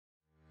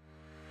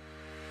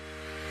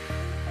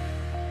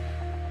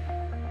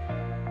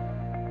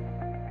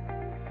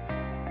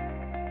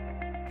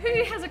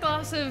Who has a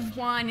glass of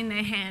wine in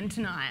their hand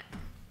tonight?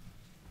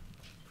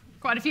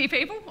 Quite a few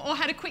people, or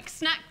had a quick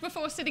snack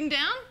before sitting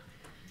down.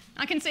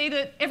 I can see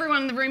that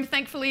everyone in the room,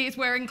 thankfully, is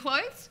wearing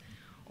clothes.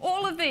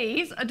 All of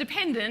these are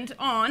dependent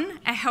on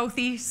a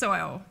healthy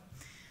soil.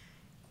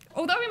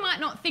 Although we might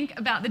not think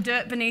about the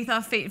dirt beneath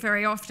our feet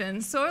very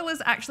often, soil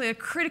is actually a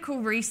critical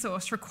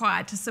resource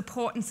required to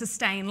support and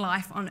sustain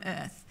life on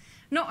Earth.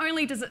 Not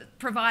only does it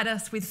provide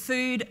us with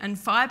food and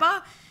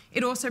fibre,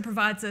 it also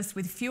provides us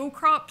with fuel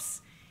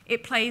crops.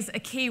 It plays a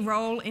key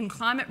role in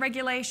climate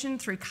regulation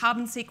through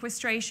carbon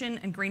sequestration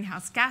and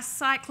greenhouse gas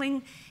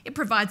cycling. It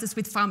provides us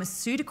with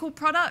pharmaceutical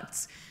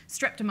products.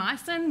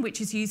 Streptomycin,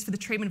 which is used for the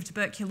treatment of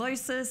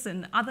tuberculosis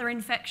and other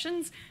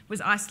infections,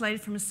 was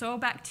isolated from a soil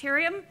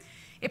bacterium.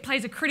 It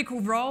plays a critical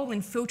role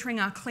in filtering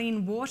our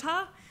clean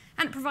water,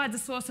 and it provides a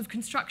source of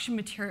construction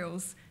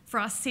materials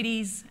for our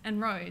cities and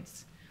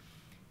roads.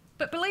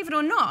 But believe it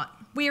or not,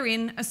 we're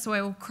in a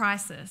soil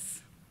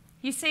crisis.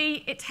 You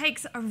see, it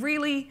takes a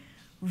really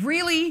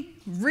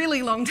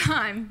long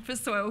time for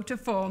soil to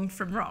form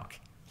from rock.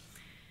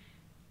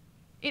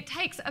 It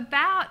takes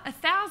about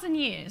 1,000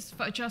 years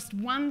for just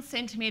 1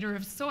 centimetre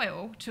of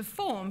soil to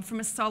form from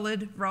a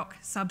solid rock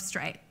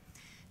substrate.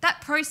 That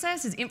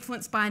process is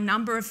influenced by a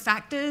number of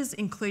factors,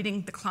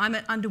 including the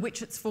climate under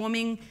which it's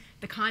forming,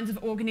 the kinds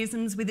of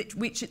organisms with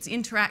which it's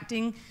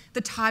interacting,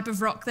 the type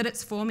of rock that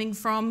it's forming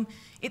from,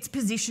 its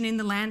position in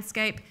the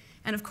landscape,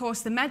 and of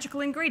course the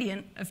magical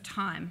ingredient of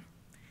time.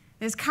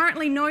 There's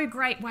currently no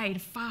great way to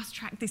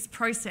fast-track this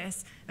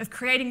process of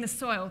creating the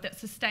soil that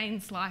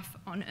sustains life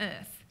on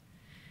Earth.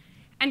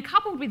 And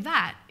coupled with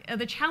that are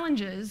the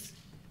challenges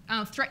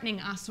threatening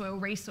our soil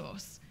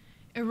resource.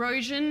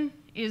 Erosion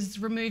is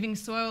removing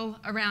soil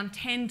around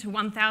 10 to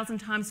 1,000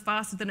 times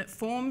faster than it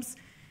forms.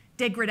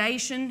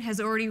 Degradation has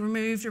already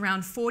removed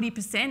around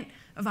 40%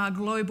 of our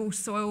global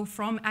soil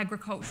from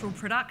agricultural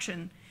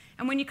production.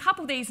 And when you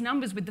couple these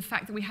numbers with the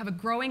fact that we have a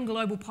growing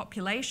global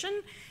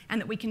population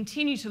and that we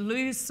continue to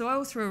lose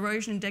soil through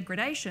erosion and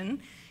degradation,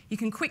 you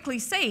can quickly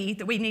see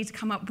that we need to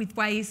come up with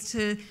ways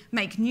to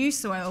make new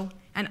soil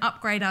and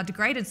upgrade our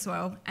degraded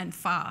soil, and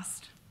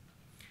fast.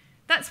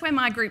 That's where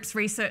my group's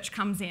research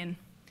comes in.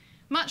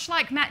 Much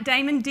like Matt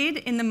Damon did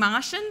in The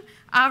Martian,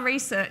 our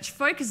research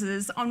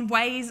focuses on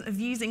ways of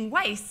using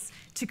wastes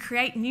to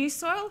create new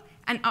soil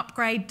and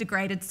upgrade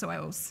degraded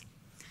soils.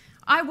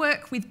 I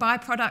work with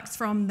byproducts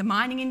from the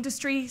mining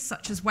industry,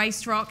 such as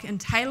waste rock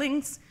and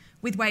tailings,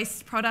 with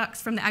waste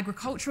products from the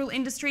agricultural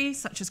industry,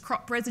 such as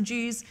crop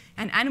residues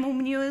and animal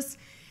manures,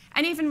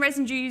 and even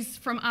residues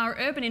from our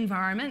urban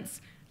environments,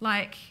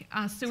 like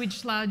sewage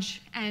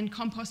sludge and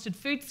composted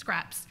food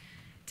scraps,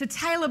 to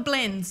tailor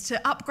blends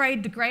to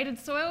upgrade degraded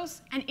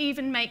soils and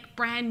even make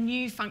brand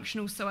new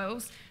functional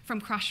soils from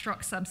crushed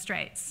rock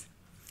substrates.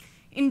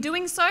 In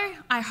doing so,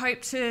 I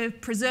hope to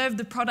preserve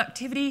the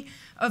productivity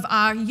of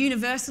our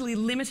universally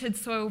limited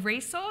soil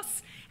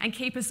resource and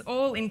keep us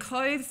all in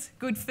clothes,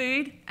 good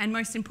food, and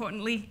most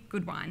importantly,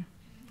 good wine.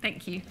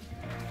 Thank you.